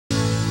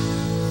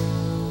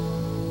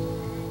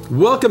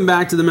Welcome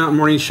back to the Mountain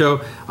Morning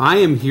Show. I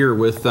am here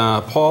with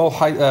Paul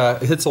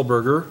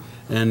Hitzelberger,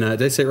 and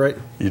did I say it right?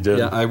 You did.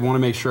 Yeah, I want to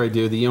make sure I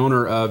do. The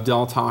owner of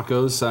Del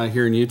Tacos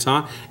here in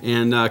Utah,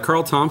 and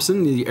Carl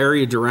Thompson, the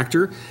area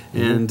director.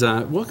 And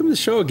welcome to the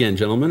show again,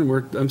 gentlemen.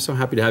 I'm so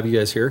happy to have you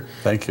guys here.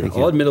 Thank you.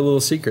 I'll admit a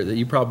little secret that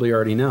you probably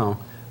already know.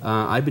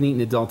 I've been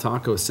eating at Del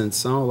Tacos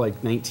since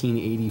like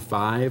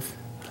 1985.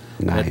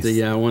 Nice. At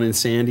the one in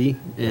Sandy,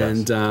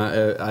 and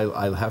Yes.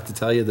 I have to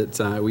tell you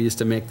that we used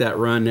to make that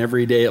run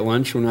every day at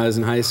lunch when I was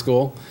in high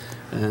school,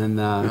 and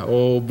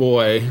oh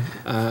boy,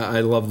 I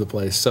love the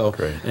place. So,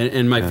 Great.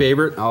 and my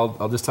favorite,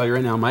 I'll just tell you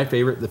right now, my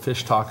favorite, the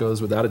fish tacos,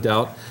 without a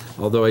doubt.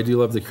 Although I do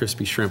love the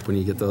crispy shrimp when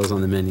you get those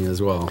on the menu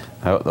as well.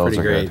 Those Pretty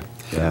are great. good.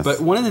 Yes. But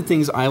one of the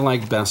things I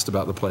like best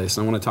about the place,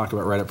 and I want to talk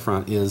about right up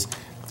front, is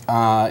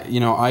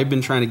I've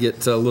been trying to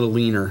get a little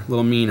leaner, a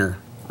little meaner,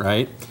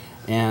 right?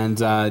 And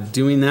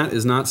doing that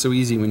is not so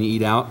easy when you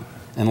eat out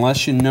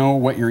unless you know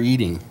what you're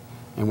eating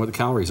and what the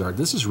calories are.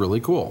 This is really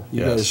cool.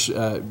 You Yes.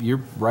 guys,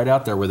 you're right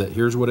out there with it.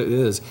 Here's what it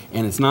is,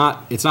 and it's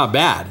not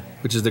bad,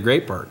 which is the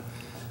great part.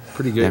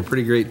 Pretty good,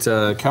 pretty great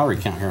calorie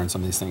count here on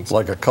some of these things.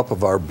 Like a cup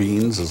of our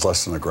beans is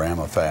less than a gram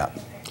of fat.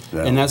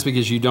 Yeah. And that's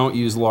because you don't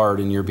use lard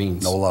in your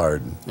beans. No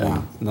lard.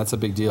 Yeah, and that's a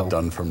big deal.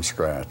 Done from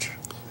scratch.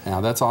 Yeah,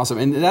 that's awesome.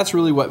 And that's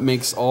really what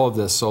makes all of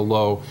this so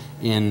low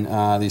in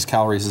these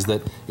calories, is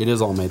that it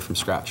is all made from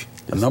scratch.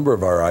 A number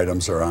of our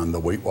items are on the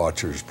Weight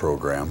Watchers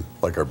program,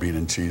 like our bean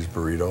and cheese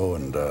burrito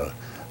and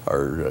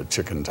our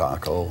chicken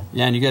taco.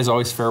 Yeah, and you guys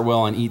always fare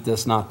well and eat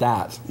this, not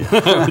that,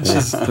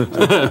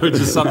 which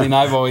is something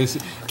I've always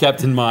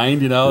kept in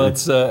mind.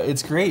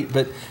 It's great,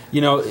 but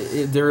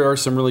there are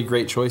some really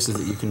great choices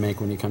that you can make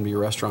when you come to your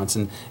restaurants,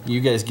 and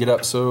you guys get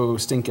up so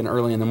stinking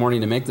early in the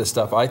morning to make this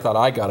stuff. I thought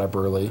I got up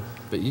early,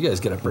 but you guys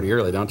get up pretty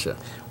early, don't you?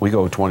 We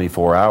go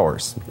 24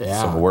 hours,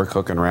 Yeah. so we're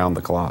cooking around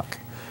the clock.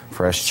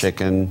 Fresh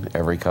chicken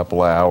every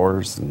couple of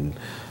hours, and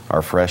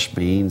our fresh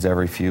beans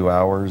every few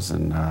hours,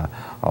 and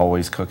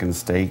always cooking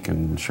steak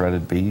and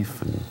shredded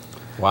beef. And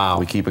Wow.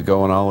 we keep it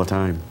going all the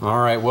time. All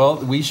right, well,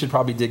 we should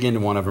probably dig into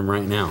one of them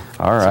right now.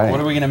 All right. So what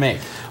are we going to make?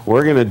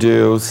 We're going to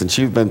do, since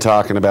you've been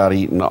talking about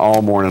eating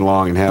all morning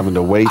long and having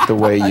to wait the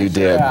way you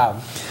did.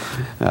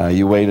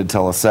 You waited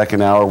till the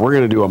second hour. We're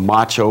going to do a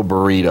macho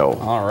burrito.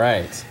 All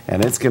right.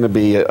 And it's going to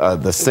be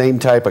the same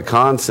type of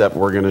concept.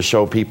 We're going to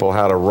show people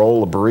how to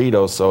roll a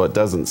burrito so it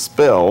doesn't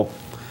spill.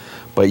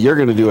 But you're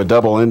going to do a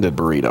double-ended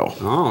burrito.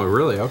 Oh,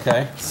 really?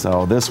 Okay.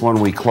 So this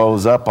one we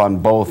close up on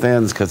both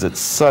ends because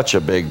it's such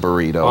a big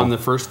burrito. On the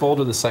first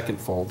fold or the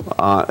second fold?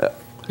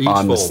 Each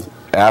on fold.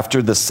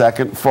 After the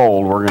second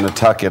fold, we're going to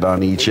tuck it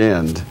on each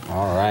end.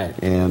 All right.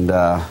 And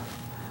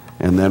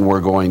then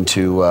we're going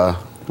to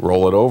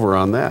roll it over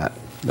on that.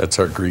 That's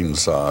our green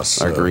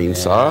sauce. Our green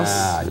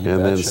sauce, you and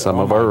then betcha. some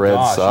Oh of our my red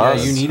gosh. sauce.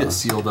 Yeah, you need it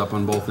sealed up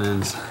on both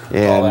ends. All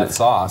And- that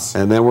sauce.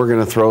 And then we're going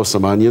to throw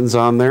some onions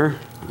on there.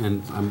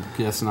 And I'm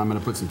guessing I'm going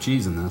to put some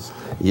cheese in this.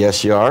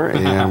 Yes, you are.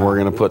 And we're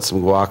going to put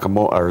some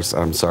guacamole, or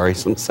I'm sorry,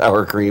 some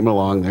sour cream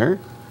along there.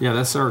 Yeah,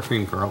 that's sour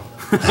cream, Carl.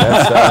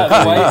 That's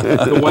sour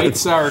cream. The white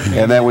sour cream.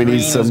 And then we need Green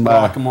is some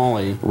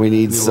guacamole. We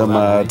need Deal some with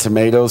that, right?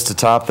 tomatoes to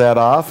top that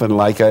off. And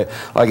like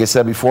I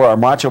said before, our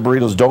macho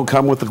burritos don't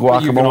come with the you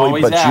can guacamole,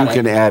 always but add you it.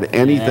 can add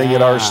anything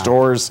at our Yeah.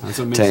 stores That's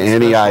what makes to it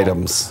any special.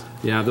 items.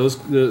 Yeah,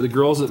 the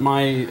girls at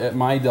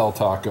my Del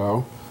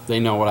Taco, they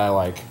know what I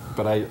like,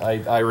 but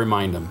I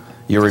remind them.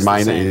 You Just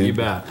remind the same, them. You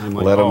bet. I'm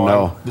like, Let them oh,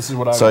 know. This is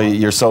what I So want.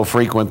 you're so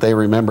frequent, they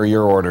remember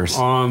your orders.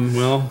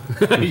 Well,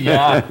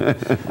 yeah,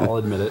 I'll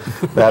admit it.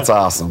 That's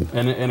awesome.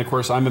 And of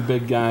course, I'm a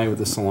big guy with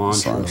the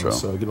cilantro, Cilantro.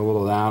 so get a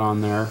little of that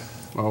on there.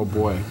 Oh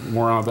boy,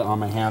 more of it on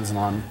my hands than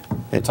on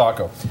the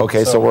taco.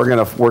 Okay, so we're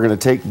gonna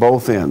take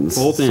both ends.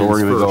 Both ends So we're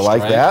gonna go first,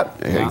 like right? that.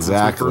 Yeah, that's my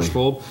Exactly. first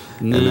fold.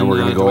 And then we're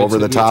gonna do go I over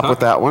the do a top tuck? with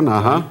that one.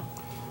 Okay.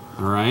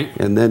 All right.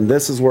 And then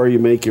this is where you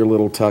make your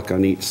little tuck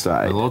on each A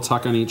side. little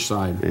tuck on each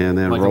side. And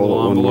then like a roll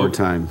little it one more envelope.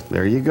 time.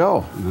 There you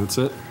go. And that's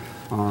it.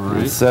 All And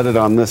right. set it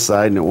on this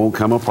side and it won't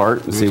come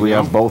apart. And see, you we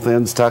go. have both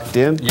ends tucked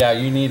in. Yeah,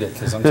 you need it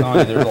because I'm telling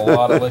you, there's a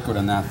lot of liquid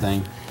in that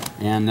thing.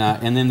 And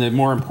then the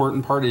more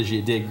important part is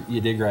you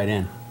dig right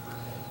in.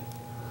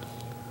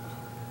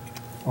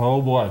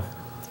 Oh boy.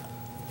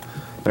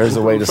 There's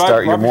a way to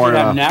start your morning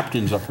have off.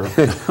 napkins up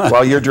here.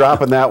 While you're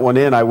dropping that one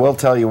in, I will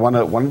tell you one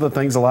of the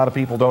things a lot of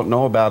people don't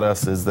know about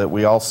us is that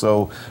we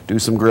also do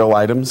some grill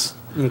items.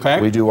 Okay.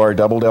 We do our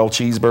double Del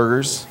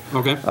cheeseburgers.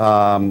 Okay.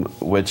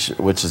 Which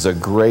is a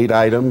great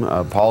item.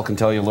 Paul can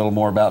tell you a little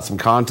more about some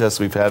contests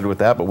we've had with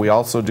that, but we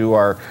also do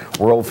our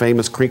world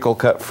famous crinkle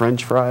cut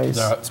French fries.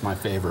 That's my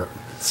favorite.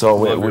 So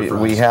Love your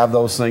we fries. have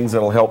those things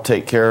that'll help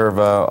take care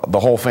of the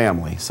whole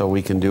family. So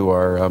we can do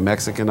our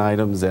Mexican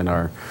items and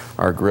our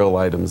grill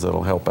items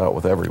that'll help out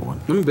with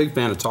everyone. I'm a big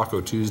fan of Taco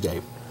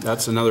Tuesday.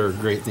 That's another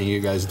great thing you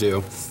guys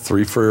do.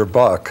 3 for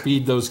 $1.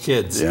 Feed those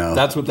kids. Yeah.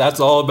 That's what that's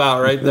all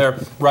about right there.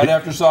 Right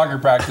after soccer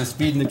practice,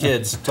 feeding the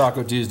kids.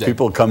 Taco Tuesday.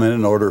 People come in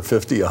and order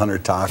 50,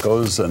 100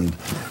 tacos and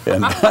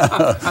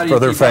How do you for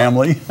their keep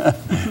family.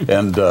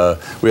 And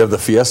we have the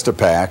Fiesta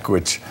Pack,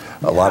 which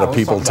a lot of let's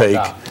people talk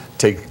about take that.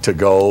 take to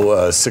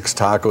go 6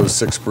 tacos,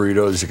 6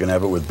 burritos. You can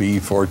have it with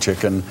beef or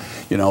chicken,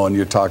 you know, and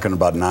you're talking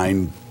about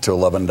 $9 to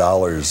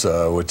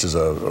 $11, which is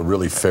a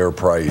really fair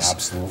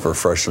price for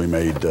freshly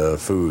made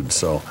food.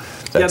 So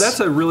that's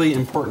a really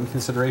important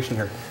consideration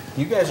here.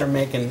 You guys are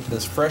making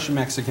this fresh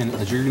Mexican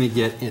as you're going to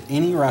get at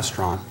any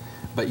restaurant,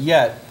 but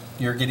yet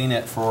you're getting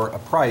it for a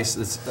price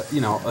that's,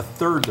 you know, a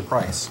third the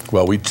price.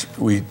 Well, we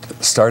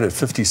start at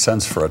 50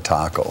 cents for a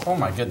taco. Oh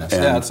my goodness!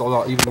 Yeah, it's a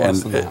lot even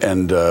less than that.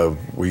 And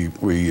we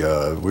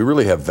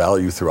really have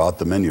value throughout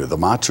the menu. The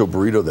macho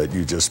burrito that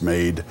you just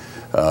made,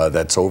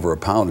 that's over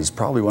 £1, is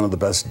probably one of the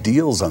best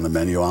deals on the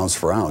menu, ounce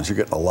for ounce. You're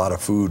getting a lot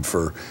of food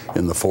for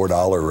in the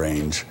 $4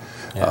 range.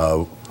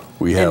 Yeah.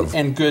 We have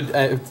and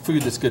good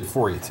food that's good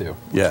for you too.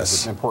 Which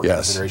is an important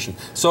consideration.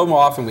 So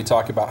often we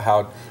talk about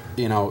how,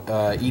 you know,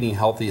 eating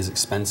healthy is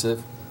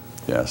expensive.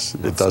 Yes,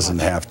 it doesn't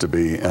have to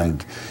be.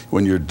 And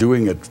when you're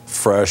doing it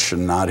fresh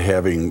and not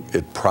having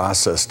it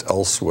processed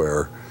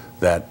elsewhere,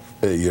 that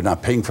you're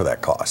not paying for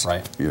that cost.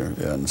 Right.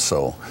 And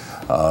so,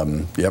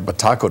 but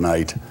taco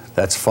night,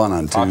 that's fun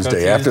on Taco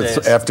Tuesday.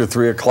 Tuesdays. After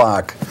 3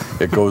 o'clock,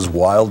 it goes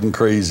wild and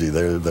crazy.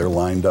 They're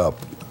lined up.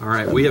 All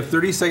right, we have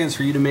 30 seconds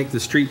for you to make the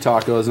street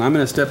tacos, and I'm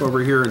going to step over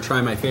here and try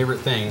my favorite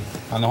thing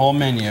on the whole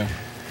menu,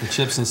 the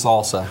chips and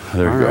salsa.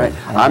 There you go. Right.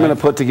 I'm going to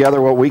put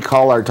together what we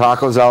call our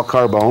tacos al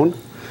carbone,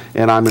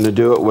 and I'm going to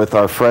do it with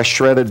our fresh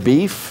shredded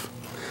beef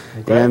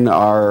and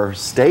our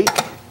steak.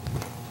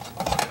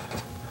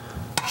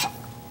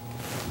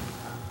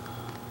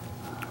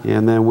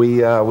 And then we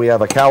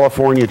have a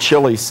California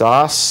chili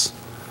sauce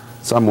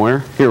somewhere.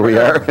 Here we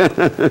are,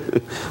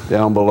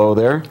 down below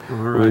there. All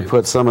right. We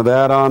put some of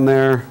that on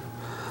there.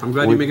 I'm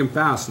glad you make them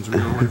fast since we're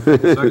going to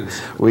 40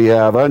 seconds. We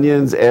have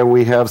onions and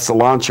we have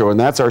cilantro, and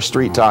that's our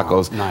street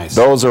tacos. Nice.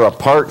 Those are a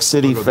Park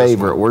City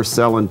favorite. We're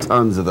selling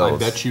tons of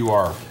those. I bet you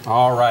are.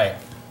 All right.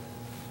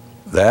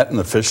 That and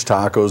the fish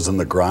tacos and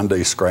the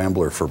grande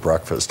scrambler for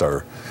breakfast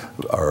are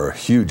a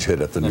huge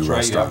hit at the That's new right,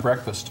 restaurant. you have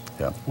breakfast.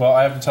 Yeah. Well,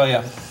 I have to tell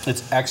you,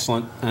 it's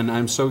excellent, and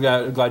I'm so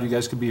glad you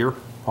guys could be here.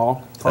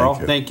 Paul, Carl,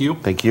 thank you.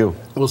 Thank you.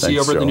 We'll see you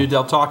Thanks, over at the Joe. new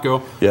Del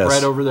Taco, Yes.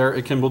 right over there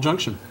at Kimball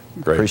Junction.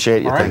 Great.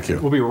 Appreciate you. All right, Thank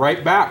you. We'll be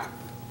right back.